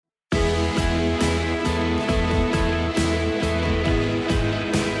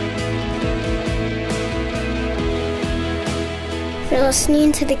You're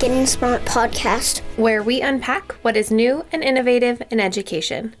listening to the Getting Smart podcast, where we unpack what is new and innovative in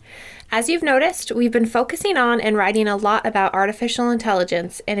education. As you've noticed, we've been focusing on and writing a lot about artificial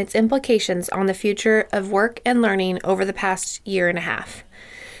intelligence and its implications on the future of work and learning over the past year and a half.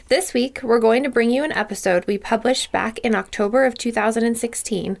 This week, we're going to bring you an episode we published back in October of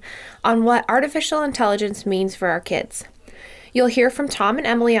 2016 on what artificial intelligence means for our kids. You'll hear from Tom and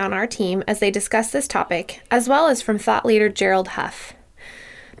Emily on our team as they discuss this topic, as well as from thought leader Gerald Huff.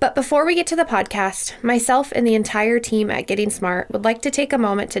 But before we get to the podcast, myself and the entire team at Getting Smart would like to take a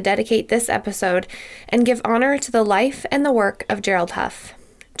moment to dedicate this episode and give honor to the life and the work of Gerald Huff.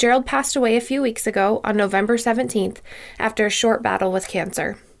 Gerald passed away a few weeks ago on November 17th after a short battle with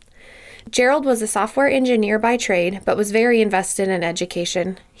cancer. Gerald was a software engineer by trade, but was very invested in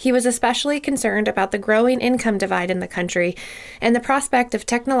education. He was especially concerned about the growing income divide in the country and the prospect of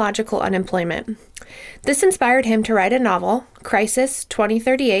technological unemployment. This inspired him to write a novel, Crisis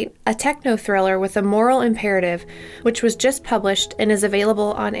 2038, a techno-thriller with a moral imperative, which was just published and is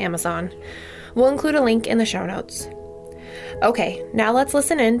available on Amazon. We'll include a link in the show notes. Okay, now let's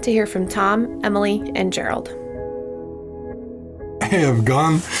listen in to hear from Tom, Emily, and Gerald. I have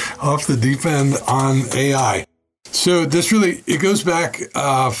gone off the deep end on AI. So it goes back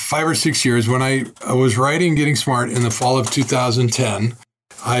 5 or 6 years when I was writing Getting Smart in the fall of 2010.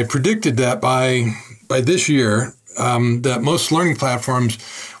 I predicted that by this year, that most learning platforms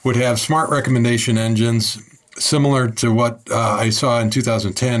would have smart recommendation engines similar to what I saw in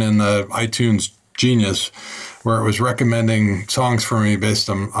 2010 in the iTunes Genius, where it was recommending songs for me based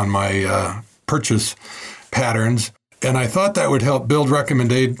on my purchase patterns. And I thought that would help build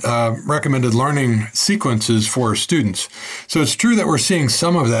recommended learning sequences for students. So it's true that we're seeing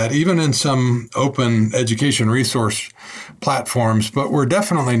some of that, even in some open education resource platforms, but we're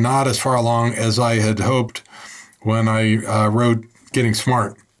definitely not as far along as I had hoped when I wrote Getting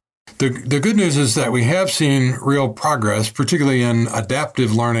Smart. The good news is that we have seen real progress, particularly in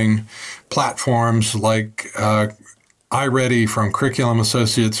adaptive learning platforms like iReady from Curriculum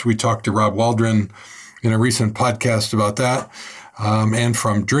Associates. We talked to Rob Waldron in a recent podcast about that, and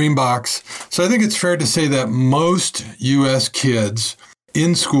from Dreambox. So I think it's fair to say that most U.S. kids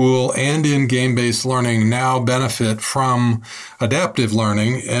in school and in game-based learning now benefit from adaptive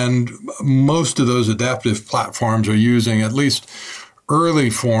learning, and most of those adaptive platforms are using at least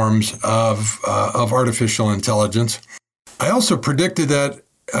early forms of artificial intelligence. I also predicted that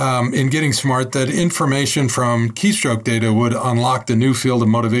in Getting Smart that information from keystroke data would unlock the new field of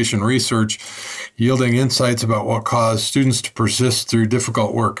motivation research, yielding insights about what caused students to persist through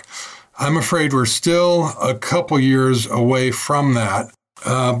difficult work. I'm afraid we're still a couple years away from that.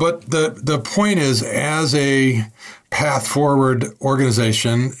 But the point is, as a path forward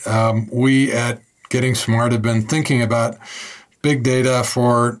organization, we at Getting Smart have been thinking about big data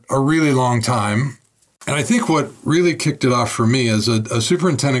for a really long time. And I think what really kicked it off for me is a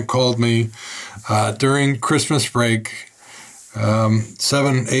superintendent called me during Christmas break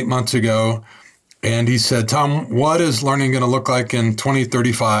 7-8 months ago, and he said, "Tom, what is learning going to look like in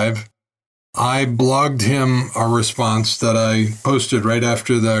 2035? I blogged him a response that I posted right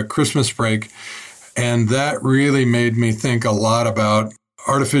after the Christmas break, and that really made me think a lot about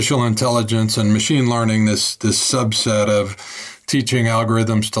artificial intelligence and machine learning, this subset of teaching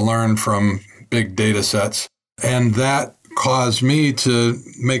algorithms to learn from big data sets. And that caused me to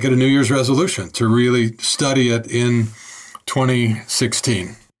make it a New Year's resolution to really study it in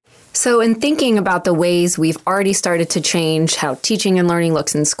 2016. So in thinking about the ways we've already started to change how teaching and learning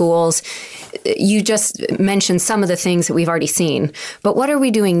looks in schools, you just mentioned some of the things that we've already seen. But what are we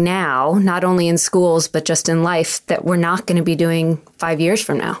doing now, not only in schools, but just in life, that we're not going to be doing 5 years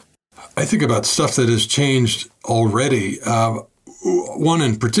from now? I think about stuff that has changed already. One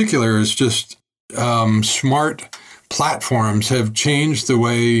in particular is just smart platforms have changed the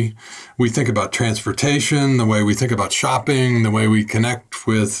way we think about transportation, the way we think about shopping, the way we connect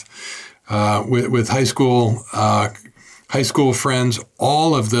with high school friends.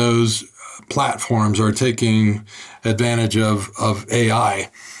 All of those platforms are taking advantage of AI.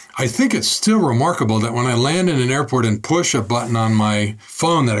 I think it's still remarkable that when I land in an airport and push a button on my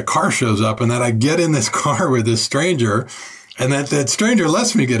phone, that a car shows up and that I get in this car with this stranger, and that stranger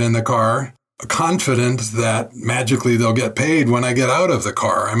lets me get in the car, confident that magically they'll get paid when I get out of the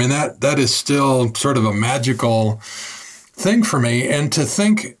car. I mean, that is still sort of a magical thing for me. And to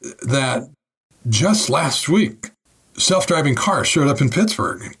think that just last week, self-driving cars showed up in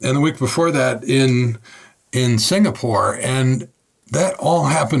Pittsburgh, and the week before that in Singapore, and that all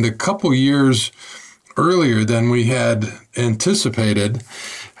happened a couple years earlier than we had anticipated.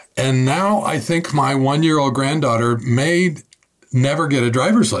 And now I think my 1-year-old granddaughter may never get a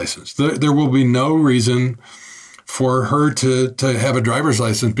driver's license. There will be no reason for her to have a driver's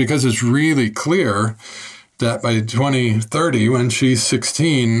license because it's really clear that by 2030, when she's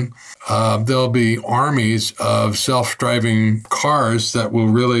 16, there'll be armies of self-driving cars that will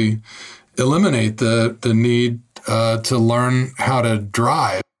really eliminate the need to learn how to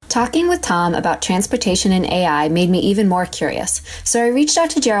drive. Talking with Tom about transportation and AI made me even more curious. So I reached out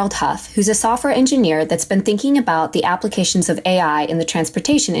to Gerald Huff, who's a software engineer that's been thinking about the applications of AI in the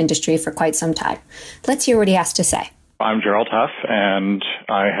transportation industry for quite some time. Let's hear what he has to say. I'm Gerald Huff, and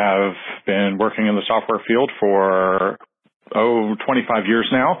I have been working in the software field for 25 years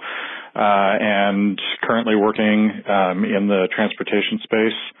now, and currently working in the transportation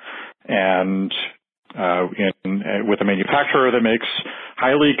space and with a manufacturer that makes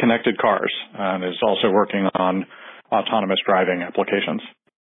highly connected cars and is also working on autonomous driving applications.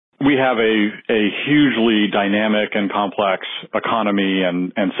 We have a hugely dynamic and complex economy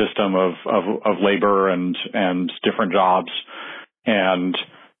and system of labor and different jobs, and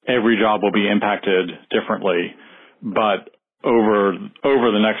every job will be impacted differently. But over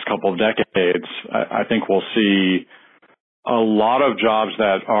the next couple of decades, I think we'll see a lot of jobs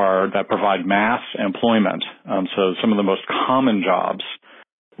that provide mass employment. So some of the most common jobs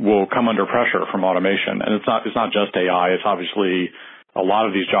will come under pressure from automation, and it's not just AI. It's obviously a lot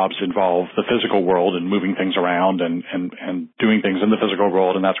of these jobs involve the physical world and moving things around and doing things in the physical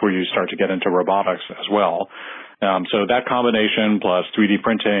world, and that's where you start to get into robotics as well. So that combination plus 3D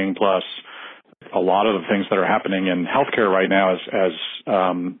printing plus a lot of the things that are happening in healthcare right now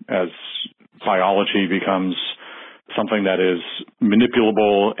as biology becomes something that is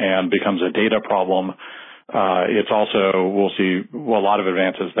manipulable and becomes a data problem, it's also, we'll see a lot of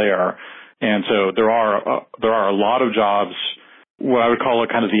advances there. And so there are a lot of jobs, what I would call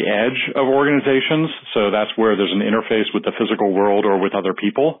kind of the edge of organizations. So that's where there's an interface with the physical world or with other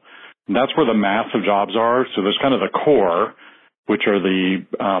people. And that's where the massive jobs are. So there's kind of the core, which are the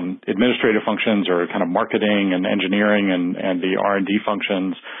administrative functions or kind of marketing and engineering and the R&D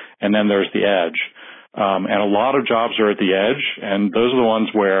functions. And then there's the edge. And a lot of jobs are at the edge, and those are the ones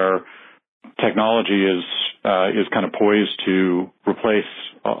where technology is kind of poised to replace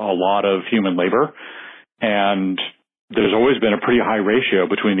a lot of human labor. And there's always been a pretty high ratio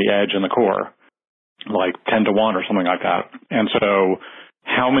between the edge and the core, like 10 to 1 or something like that. And so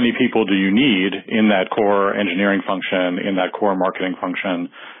how many people do you need in that core engineering function, in that core marketing function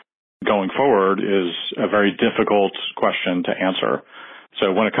going forward is a very difficult question to answer.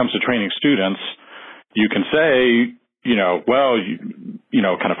 So when it comes to training students, you can say,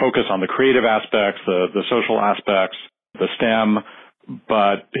 kind of focus on the creative aspects, the social aspects, the STEM,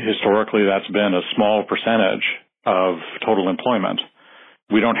 but historically that's been a small percentage of total employment.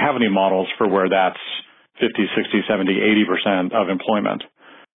 We don't have any models for where that's 50, 60, 70, 80% of employment.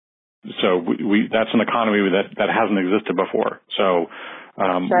 So that's an economy that hasn't existed before. So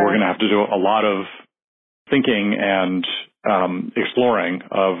We're going to have to do a lot of thinking and exploring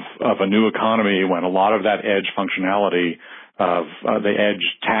of a new economy when a lot of that edge functionality of the edge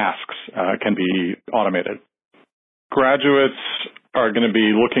tasks can be automated. Graduates are going to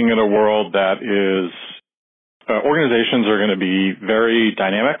be looking at a world that is, organizations are going to be very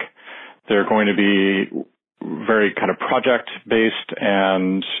dynamic. They're going to be very kind of project-based,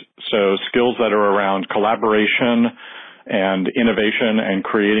 and so skills that are around collaboration and innovation and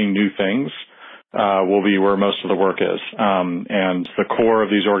creating new things will be where most of the work is. And the core of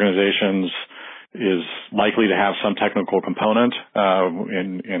these organizations is likely to have some technical component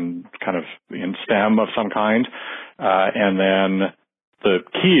in STEM of some kind. And then the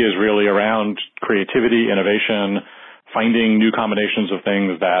key is really around creativity, innovation, finding new combinations of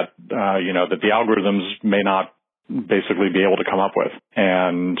things that, that the algorithms may not basically be able to come up with.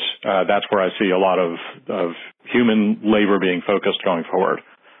 And that's where I see a lot of human labor being focused going forward.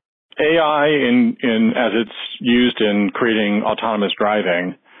 AI, as it's used in creating autonomous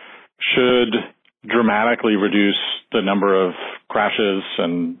driving, should dramatically reduce the number of crashes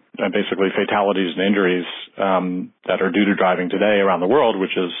and basically fatalities and injuries that are due to driving today around the world,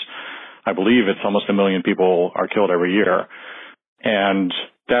 which is, I believe it's almost 1 million people are killed every year. And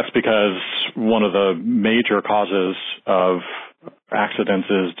that's because one of the major causes of accidents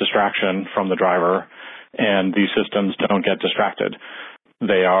is distraction from the driver, and these systems don't get distracted.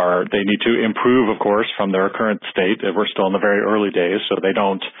 They need to improve, of course, from their current state. We're still in the very early days, so they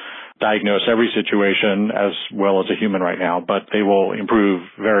don't diagnose every situation as well as a human right now, but they will improve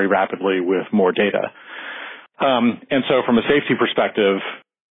very rapidly with more data. And so from a safety perspective,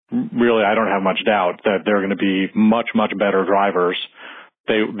 really, I don't have much doubt that they're going to be much, much better drivers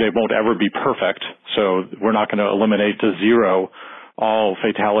they won't ever be perfect. So we're not going to eliminate to zero all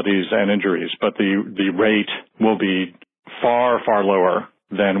fatalities and injuries, but the rate will be far, far lower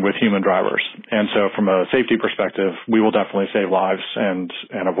than with human drivers. And so from a safety perspective, we will definitely save lives and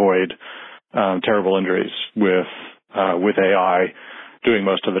avoid terrible injuries with AI doing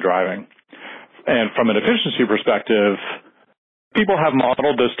most of the driving. And from an efficiency perspective, people have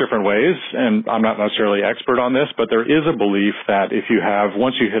modeled this different ways, and I'm not necessarily expert on this, but there is a belief that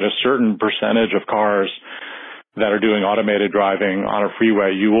once you hit a certain percentage of cars that are doing automated driving on a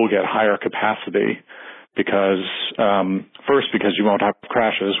freeway, you will get higher capacity because you won't have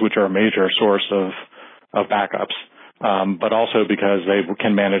crashes, which are a major source of backups, but also because they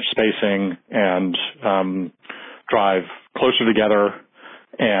can manage spacing and drive closer together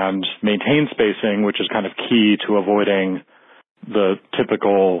and maintain spacing, which is kind of key to avoiding the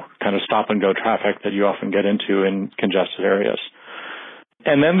typical kind of stop-and-go traffic that you often get into in congested areas.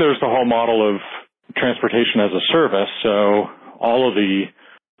 And then there's the whole model of transportation as a service. So all of the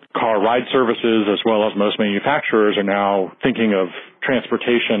car ride services, as well as most manufacturers, are now thinking of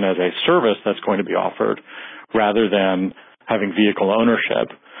transportation as a service that's going to be offered rather than having vehicle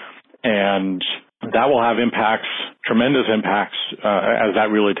ownership. And that will have impacts, tremendous impacts, as that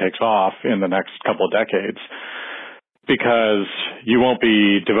really takes off in the next couple of decades, because you won't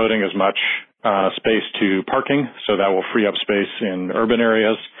be devoting as much space to parking, so that will free up space in urban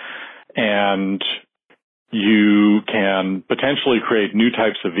areas. And you can potentially create new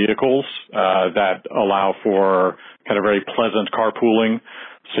types of vehicles that allow for kind of very pleasant carpooling.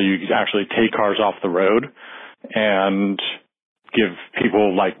 So you actually take cars off the road and give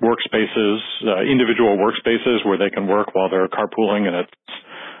people like workspaces, individual workspaces where they can work while they're carpooling, and it's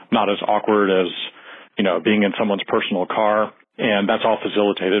not as awkward as, being in someone's personal car. And that's all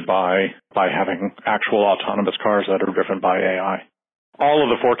facilitated by having actual autonomous cars that are driven by AI. All of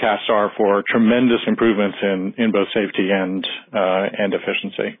the forecasts are for tremendous improvements in both safety and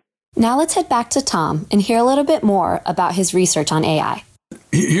efficiency. Now let's head back to Tom and hear a little bit more about his research on AI.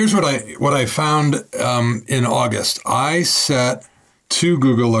 Here's what I found in August. I set 2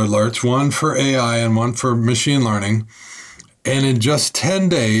 Google alerts, one for AI and one for machine learning. And in just 10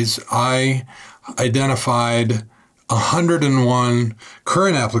 days, I identified 101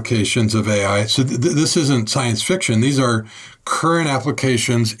 current applications of AI. So this isn't science fiction. These are current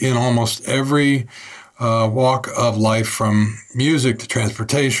applications in almost every walk of life, from music to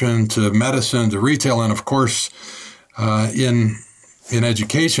transportation to medicine to retail, and of course in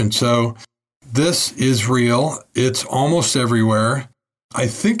education. So this is real. It's almost everywhere. I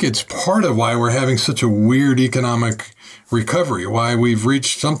think it's part of why we're having such a weird economic recovery, why we've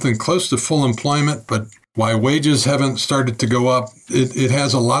reached something close to full employment, but why wages haven't started to go up. It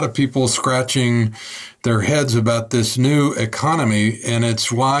has a lot of people scratching their heads about this new economy, and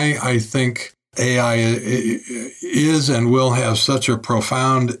it's why I think AI is and will have such a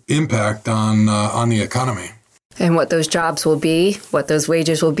profound impact on the economy. And what those jobs will be, what those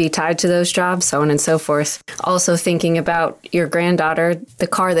wages will be tied to those jobs, so on and so forth. Also thinking about your granddaughter, the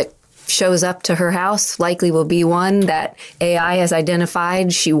car that shows up to her house likely will be one that AI has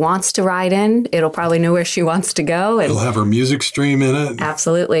identified she wants to ride in. It'll probably know where she wants to go. It'll have her music stream in it.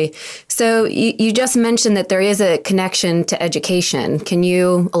 Absolutely. So you just mentioned that there is a connection to education. Can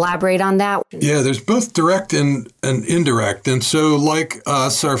you elaborate on that? Yeah, there's both direct and indirect. And so like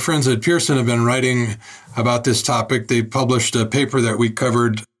us, our friends at Pearson have been writing about this topic. They published a paper that we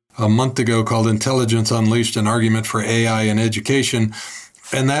covered a month ago called Intelligence Unleashed, an Argument for AI in Education.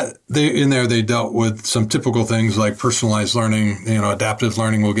 And they dealt with some typical things like personalized learning, adaptive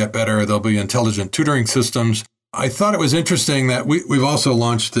learning will get better. There'll be intelligent tutoring systems. I thought it was interesting that we've also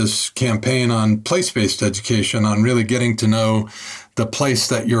launched this campaign on place-based education, on really getting to know the place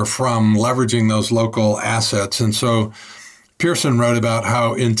that you're from, leveraging those local assets. And so Pearson wrote about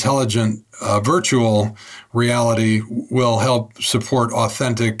how intelligent virtual reality will help support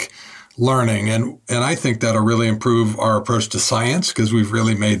authentic learning. And I think that'll really improve our approach to science, because we've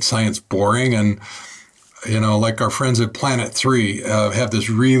really made science boring. And, like our friends at Planet 3 have this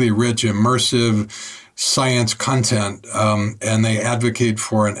really rich, immersive science content, and they advocate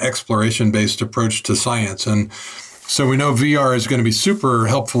for an exploration-based approach to science. And so we know VR is going to be super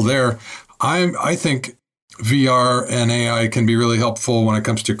helpful there. I think VR and AI can be really helpful when it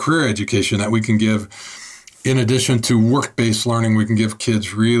comes to career education, that we can give, in addition to work-based learning, we can give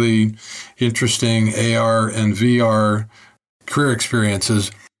kids really interesting AR and VR career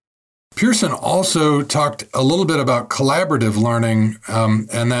experiences. Pearson also talked a little bit about collaborative learning,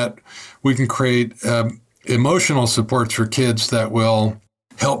 and that we can create emotional supports for kids that will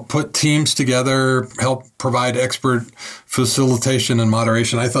help put teams together, help provide expert facilitation and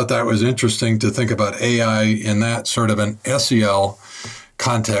moderation. I thought that was interesting to think about AI in that sort of an SEL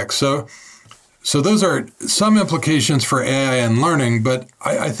context. So those are some implications for AI and learning, but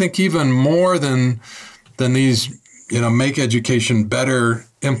I think even more than these, make education better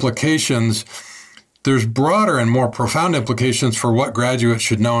implications, there's broader and more profound implications for what graduates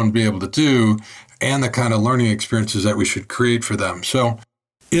should know and be able to do, and the kind of learning experiences that we should create for them. So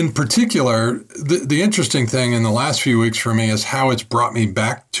in particular, the interesting thing in the last few weeks for me is how it's brought me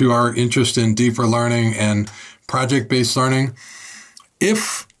back to our interest in deeper learning and project-based learning.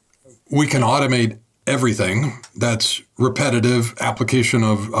 If we can automate everything that's repetitive application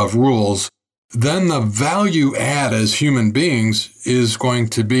of rules, then the value add as human beings is going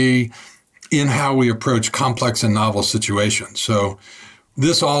to be in how we approach complex and novel situations. So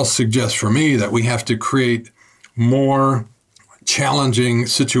this all suggests for me that we have to create more challenging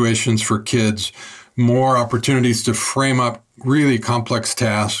situations for kids, more opportunities to frame up really complex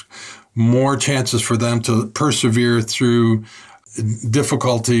tasks, more chances for them to persevere through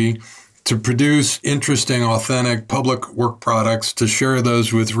difficulty, to produce interesting, authentic public work products, to share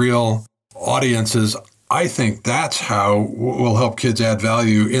those with real audiences. I think that's how we'll help kids add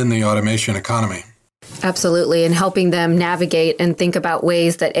value in the automation economy. Absolutely. And helping them navigate and think about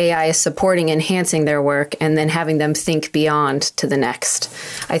ways that AI is supporting, enhancing their work, and then having them think beyond to the next.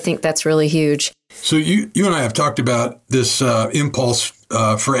 I think that's really huge. So you and I have talked about this impulse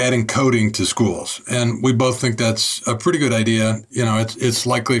for adding coding to schools. And we both think that's a pretty good idea. It's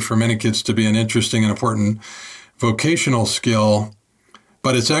likely for many kids to be an interesting and important vocational skill,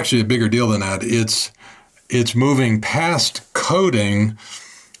 but it's actually a bigger deal than that. It's moving past coding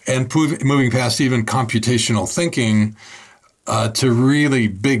and moving past even computational thinking to really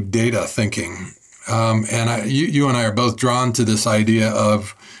big data thinking. You and I are both drawn to this idea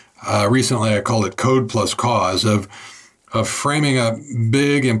of, recently I called it code plus cause, of framing up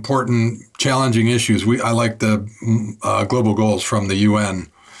big, important, challenging issues. I like the global goals from the UN,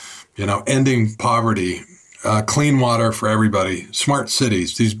 ending poverty, clean water for everybody, smart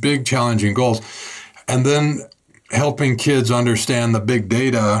cities, these big, challenging goals. And then helping kids understand the big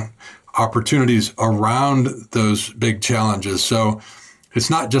data opportunities around those big challenges. So it's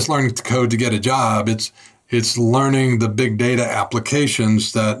not just learning to code to get a job. It's learning the big data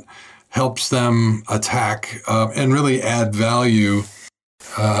applications that helps them attack and really add value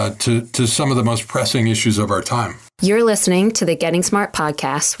to some of the most pressing issues of our time. You're listening to the Getting Smart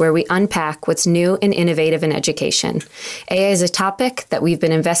podcast, where we unpack what's new and innovative in education. AI is a topic that we've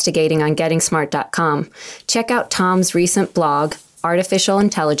been investigating on gettingsmart.com. Check out Tom's recent blog, Artificial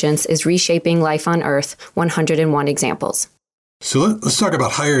Intelligence is Reshaping Life on Earth, 101 Examples. So let's talk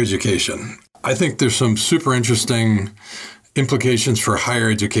about higher education. I think there's some super interesting implications for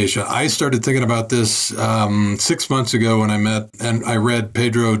higher education. I started thinking about this 6 months ago when I met and I read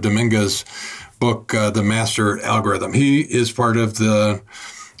Pedro Dominguez's book, The Master Algorithm. He is part of the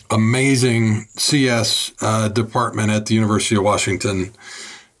amazing CS department at the University of Washington.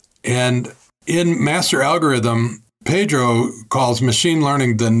 And in Master Algorithm, Pedro calls machine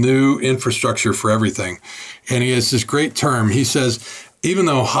learning the new infrastructure for everything. And he has this great term. He says, even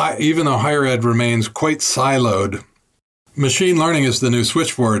though higher ed remains quite siloed, machine learning is the new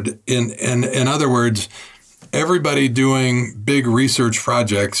switchboard. In other words, everybody doing big research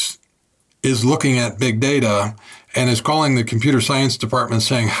projects is looking at big data and is calling the computer science department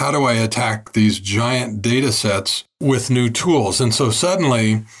saying, how do I attack these giant data sets with new tools? And so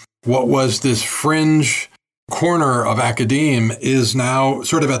suddenly, what was this fringe corner of academe is now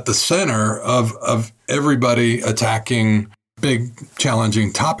sort of at the center of everybody attacking big,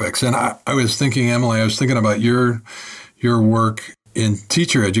 challenging topics. And I was thinking, Emily, about your work in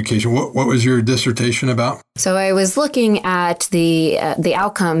teacher education. What was your dissertation about? So I was looking at the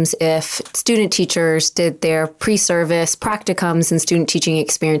outcomes if student teachers did their pre-service practicums and student teaching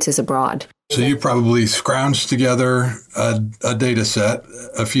experiences abroad. So you probably scrounged together a data set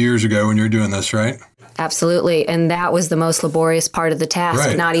a few years ago when you were doing this, right? Absolutely. And that was the most laborious part of the task,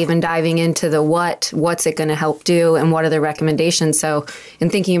 right. Not even diving into the what's it going to help do and what are the recommendations. So in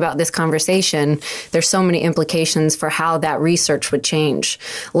thinking about this conversation, there's so many implications for how that research would change.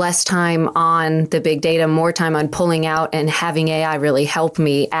 Less time on the big data, more time on pulling out and having AI really help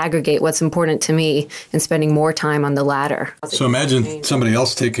me aggregate what's important to me and spending more time on the latter. So imagine somebody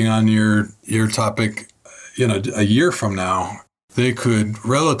else taking on your topic, a year from now. They could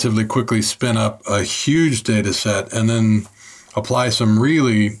relatively quickly spin up a huge data set and then apply some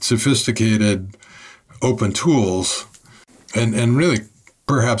really sophisticated open tools and really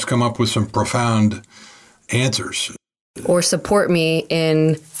perhaps come up with some profound answers. or support me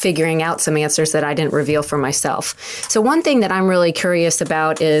in figuring out some answers that I didn't reveal for myself. So one thing that I'm really curious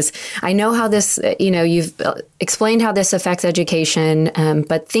about is, I know how this, you've explained how this affects education,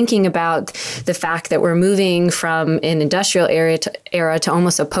 but thinking about the fact that we're moving from an industrial era to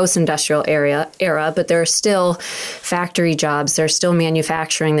almost a post-industrial era, but there are still factory jobs, there's still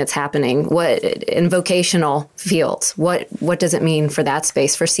manufacturing that's happening. What in vocational fields, what does it mean for that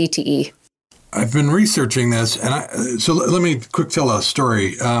space, for CTE? I've been researching this, and so let me quick tell a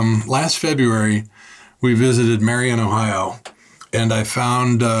story. Last February, we visited Marion, Ohio, and I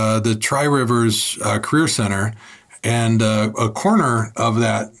found the Tri-Rivers Career Center, and a corner of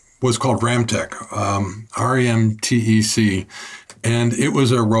that was called Ramtech, REMTEC, and it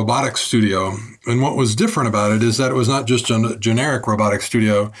was a robotics studio. And what was different about it is that it was not just a generic robotics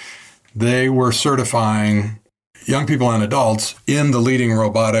studio. They were certifying young people and adults in the leading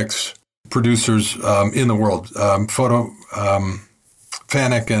robotics producers in the world, Fanuc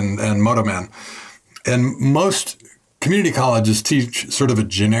and Motoman. And most community colleges teach sort of a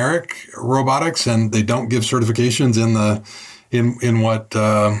generic robotics, and they don't give certifications in what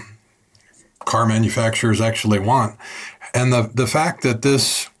car manufacturers actually want. And the fact that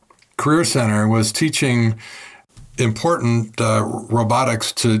this career center was teaching important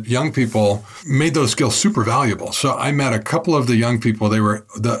robotics to young people made those skills super valuable. So I met a couple of the young people. They were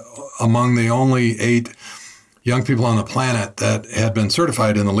among the only 8 young people on the planet that had been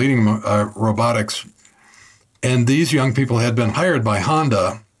certified in the leading robotics. And these young people had been hired by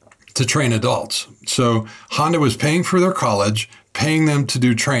Honda to train adults. So Honda was paying for their college, paying them to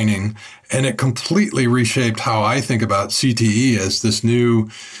do training, and it completely reshaped how I think about CTE as this new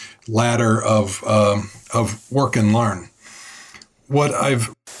ladder of work and learn. What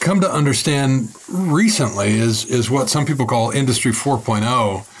I've come to understand recently is what some people call Industry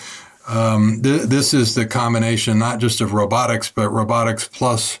 4.0. This is the combination not just of robotics, but robotics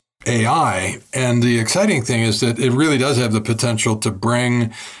plus AI. And the exciting thing is that it really does have the potential to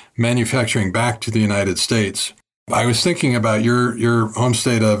bring manufacturing back to the United States. I was thinking about your home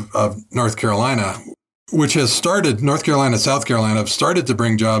state of North Carolina, which has started, North Carolina, South Carolina, have started to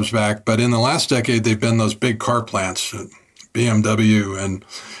bring jobs back. But in the last decade, they've been those big car plants. BMW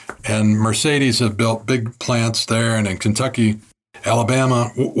and Mercedes have built big plants there, and in Kentucky,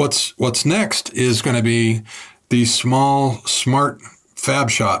 Alabama. What's next is going to be these small, smart fab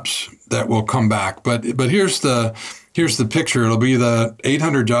shops that will come back. But here's the picture. It'll be the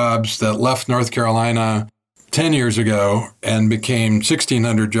 800 jobs that left North Carolina 10 years ago and became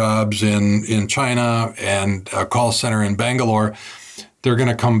 1,600 jobs in China and a call center in Bangalore. They're going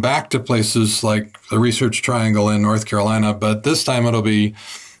to come back to places like the Research Triangle in North Carolina, but this time it'll be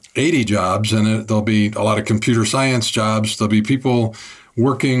 80 jobs, and there'll be a lot of computer science jobs. There'll be people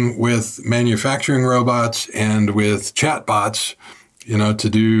working with manufacturing robots and with chatbots, to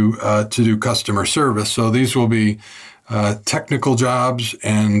do customer service. So these will be technical jobs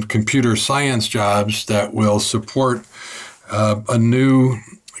and computer science jobs that will support a new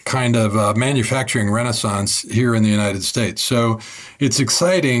kind of manufacturing renaissance here in the United States. So it's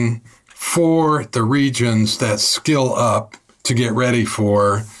exciting for the regions that skill up to get ready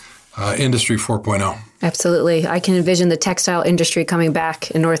for Industry 4.0. Absolutely. I can envision the textile industry coming back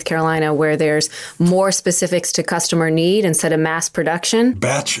in North Carolina where there's more specifics to customer need instead of mass production.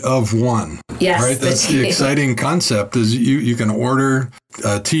 Batch of one. Yes. Right? That's the exciting concept is you can order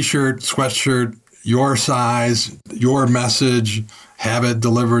a T-shirt, sweatshirt, your size, your message, have it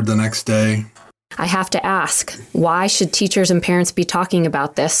delivered the next day. I have to ask, why should teachers and parents be talking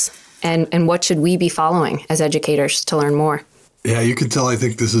about this? And what should we be following as educators to learn more? Yeah, you can tell I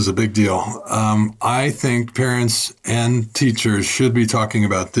think this is a big deal. I think parents and teachers should be talking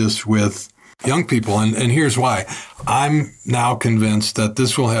about this with young people. And here's why. I'm now convinced that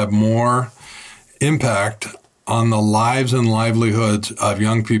this will have more impact on the lives and livelihoods of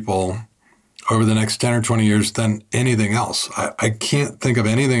young people over the next 10 or 20 years than anything else. I can't think of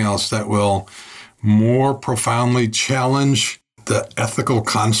anything else that will more profoundly challenge the ethical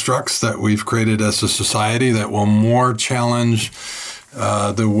constructs that we've created as a society, that will more challenge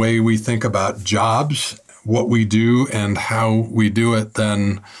the way we think about jobs, what we do, and how we do it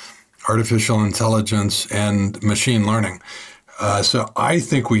than artificial intelligence and machine learning. So I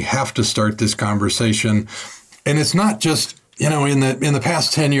think we have to start this conversation. And it's not just, in the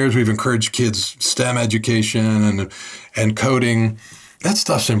past 10 years, we've encouraged kids STEM education and coding. That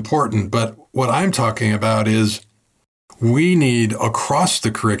stuff's important. But what I'm talking about is we need across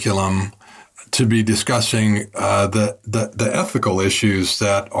the curriculum to be discussing the ethical issues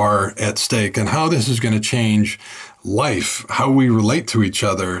that are at stake and how this is going to change life, how we relate to each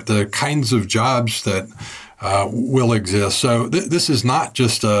other, the kinds of jobs that will exist. So this is not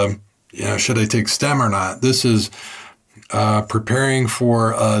just should I take STEM or not? This is preparing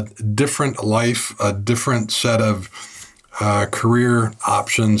for a different life, a different set of career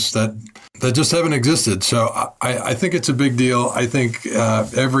options that just haven't existed. So I think it's a big deal. I think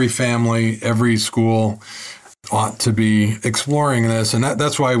every family, every school ought to be exploring this. And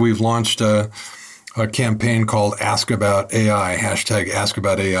that's why we've launched a campaign called Ask About AI,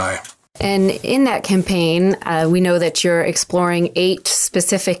 #AskAboutAI. And in that campaign, we know that you're exploring 8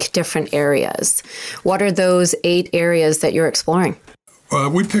 specific different areas. What are those 8 areas that you're exploring?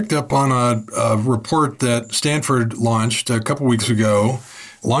 We picked up on a report that Stanford launched a couple weeks ago,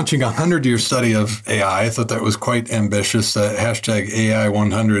 launching a 100-year study of AI. I thought that was quite ambitious,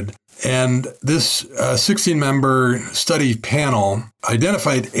 #AI100. And this 16-member study panel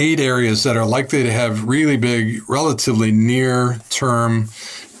identified 8 areas that are likely to have really big, relatively near-term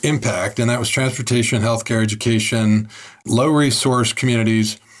impact. And that was transportation, healthcare, education, low-resource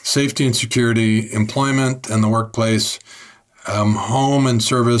communities, safety and security, employment and the workplace, home and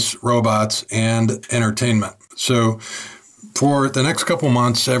service, robots, and entertainment. So for the next couple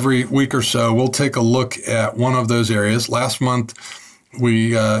months, every week or so, we'll take a look at one of those areas. Last month,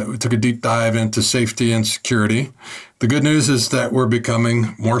 we took a deep dive into safety and security. The good news is that we're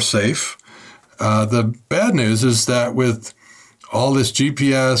becoming more safe. The bad news is that with all this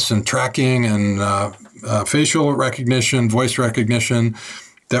GPS and tracking and facial recognition, voice recognition,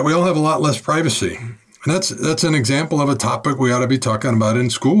 that we all have a lot less privacy. And that's an example of a topic we ought to be talking about in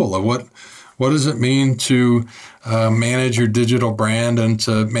school, of what does it mean to manage your digital brand and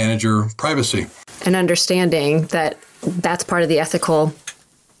to manage your privacy. And understanding that that's part of the ethical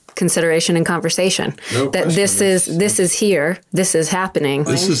consideration and conversation. No that question. this is here, this is happening.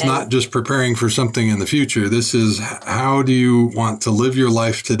 This is not just preparing for something in the future. This is how do you want to live your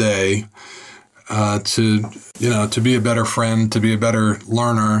life today to be a better friend, to be a better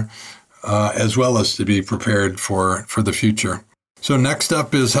learner, as well as to be prepared for the future. So next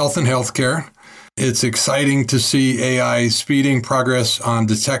up is health and healthcare. It's exciting to see AI speeding progress on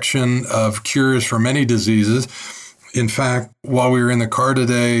detection of cures for many diseases. In fact, while we were in the car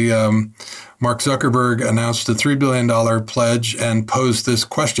today, Mark Zuckerberg announced a $3 billion pledge and posed this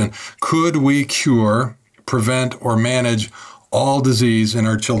question: could we cure, prevent, or manage all disease in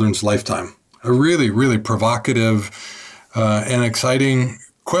our children's lifetime? A really, really provocative and exciting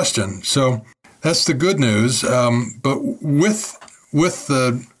question. So that's the good news. But with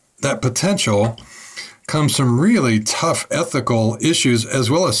that potential comes some really tough ethical issues as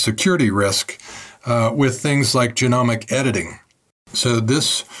well as security risk with things like genomic editing. So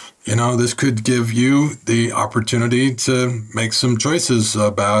this could give you the opportunity to make some choices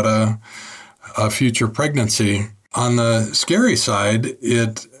about a future pregnancy. On the scary side,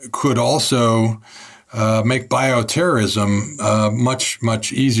 it could also make bioterrorism much,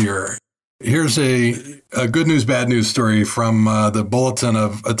 much easier. Here's a good news, bad news story from the Bulletin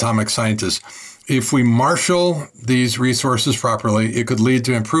of Atomic Scientists. If we marshal these resources properly, it could lead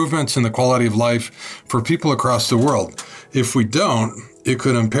to improvements in the quality of life for people across the world. If we don't, it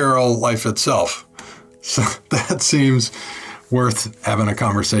could imperil life itself. So that seems worth having a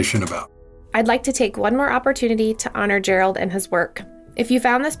conversation about. I'd like to take one more opportunity to honor Gerald and his work. If you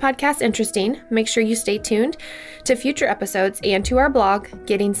found this podcast interesting, make sure you stay tuned to future episodes and to our blog,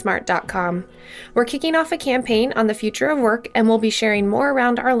 gettingsmart.com. We're kicking off a campaign on the future of work, and we'll be sharing more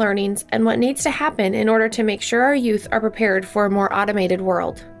around our learnings and what needs to happen in order to make sure our youth are prepared for a more automated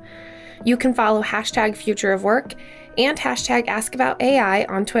world. You can follow #FutureOfWork and #AskAboutAI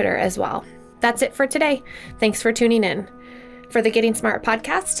on Twitter as well. That's it for today. Thanks for tuning in. For the Getting Smart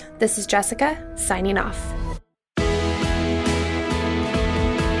podcast, this is Jessica, signing off.